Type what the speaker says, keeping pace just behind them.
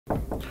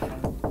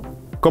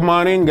Come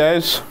on in,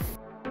 guys.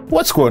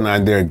 What's going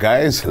on there,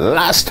 guys?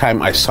 Last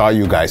time I saw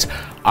you guys,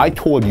 I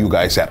told you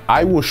guys that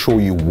I will show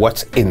you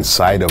what's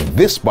inside of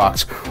this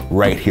box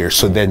right here.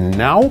 So then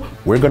now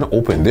we're gonna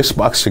open this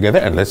box together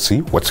and let's see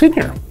what's in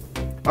here.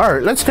 All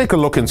right, let's take a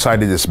look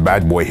inside of this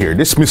bad boy here,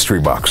 this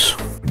mystery box.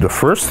 The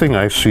first thing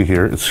I see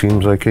here, it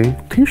seems like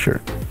a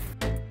t-shirt.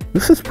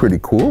 This is pretty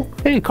cool.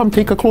 Hey, come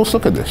take a close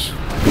look at this.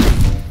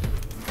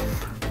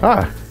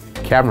 Ah,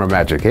 camera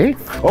magic, eh?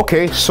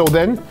 Okay, so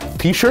then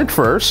t-shirt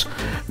first.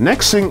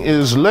 Next thing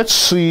is, let's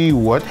see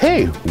what,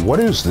 hey, what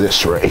is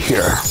this right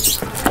here?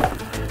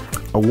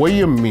 What do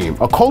you mean?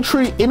 A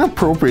culturally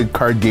inappropriate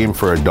card game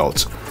for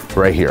adults.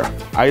 Right here,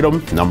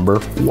 item number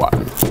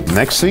 1.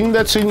 Next thing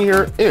that's in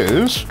here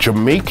is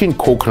Jamaican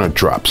coconut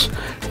drops.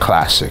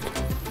 Classic.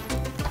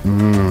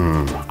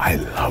 I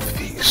love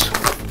these.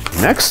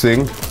 Next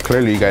thing,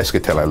 clearly you guys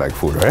can tell I like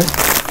food, right?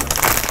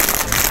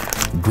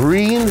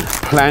 Green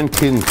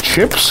plantain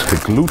chips,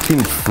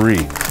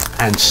 gluten-free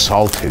and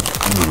salted.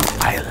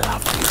 I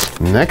love these.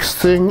 Next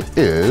thing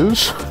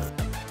is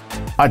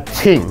a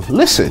ting.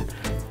 Listen,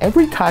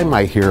 every time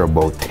I hear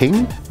about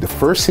ting, the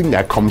first thing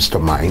that comes to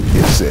mind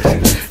is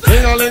this.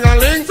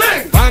 Ling-a-ling-a-ling,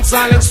 ting, dance,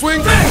 silent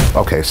swing, ting.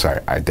 Okay,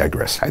 sorry, I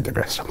digress,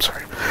 I'm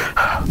sorry.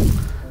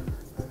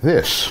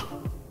 This,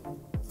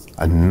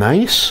 a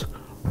nice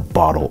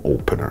bottle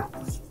opener.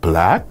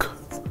 Black,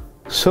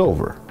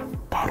 silver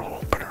bottle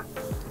opener.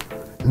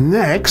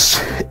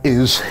 Next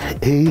is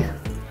a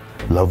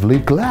lovely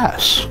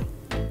glass.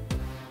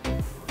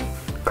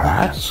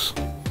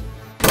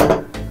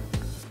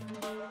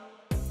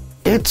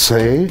 It's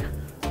a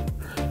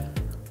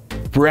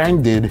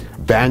branded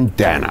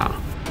bandana.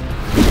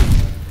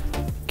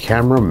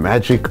 Camera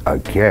magic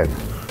again.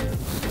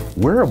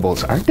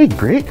 Wearables, aren't they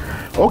great?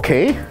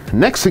 Okay,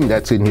 next thing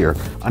that's in here,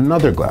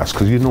 another glass,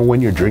 because you know when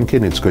you're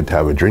drinking, it's good to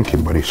have a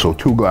drinking buddy. So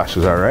 2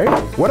 glasses, all right?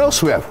 What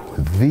else we have?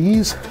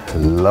 These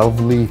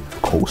lovely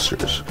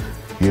coasters.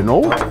 You know,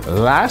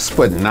 last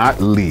but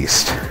not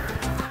least,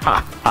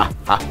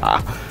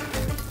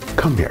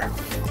 come here,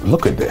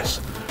 look at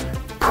this.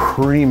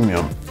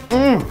 Premium.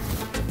 Can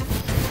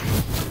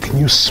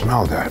you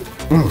smell that?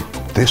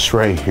 This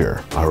right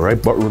here, all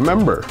right? But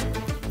remember,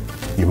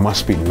 you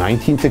must be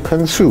 19 to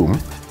consume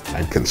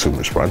and consume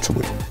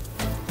responsibly.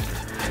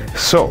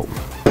 So,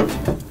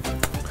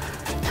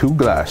 2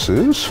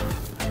 glasses,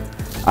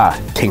 a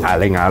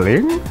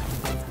ting-a-ling-a-ling,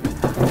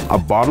 a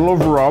bottle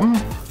of rum,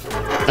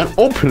 an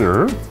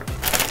opener,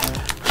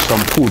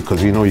 some food,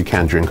 because you know you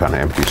can't drink on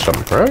an empty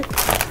stomach, right?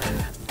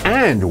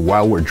 And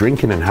while we're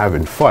drinking and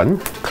having fun,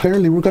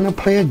 clearly we're gonna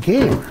play a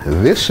game.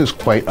 This is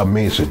quite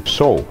amazing.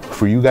 So,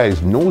 for you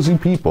guys nosy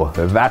people,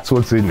 that's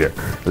what's in there.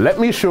 Let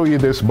me show you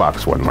this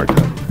box one more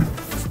time.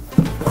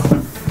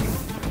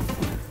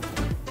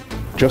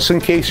 Just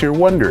in case you're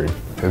wondering,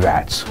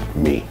 that's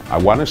me. I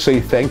want to say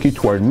thank you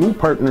to our new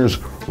partners,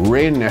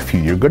 Wray Nephew.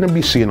 You're going to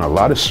be seeing a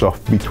lot of stuff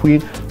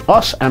between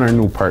us and our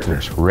new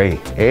partners. Wray,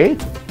 eh?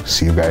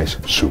 See you guys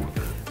soon.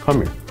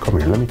 Come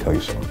here, let me tell you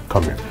something.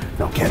 Come here.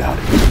 Now get out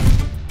of here.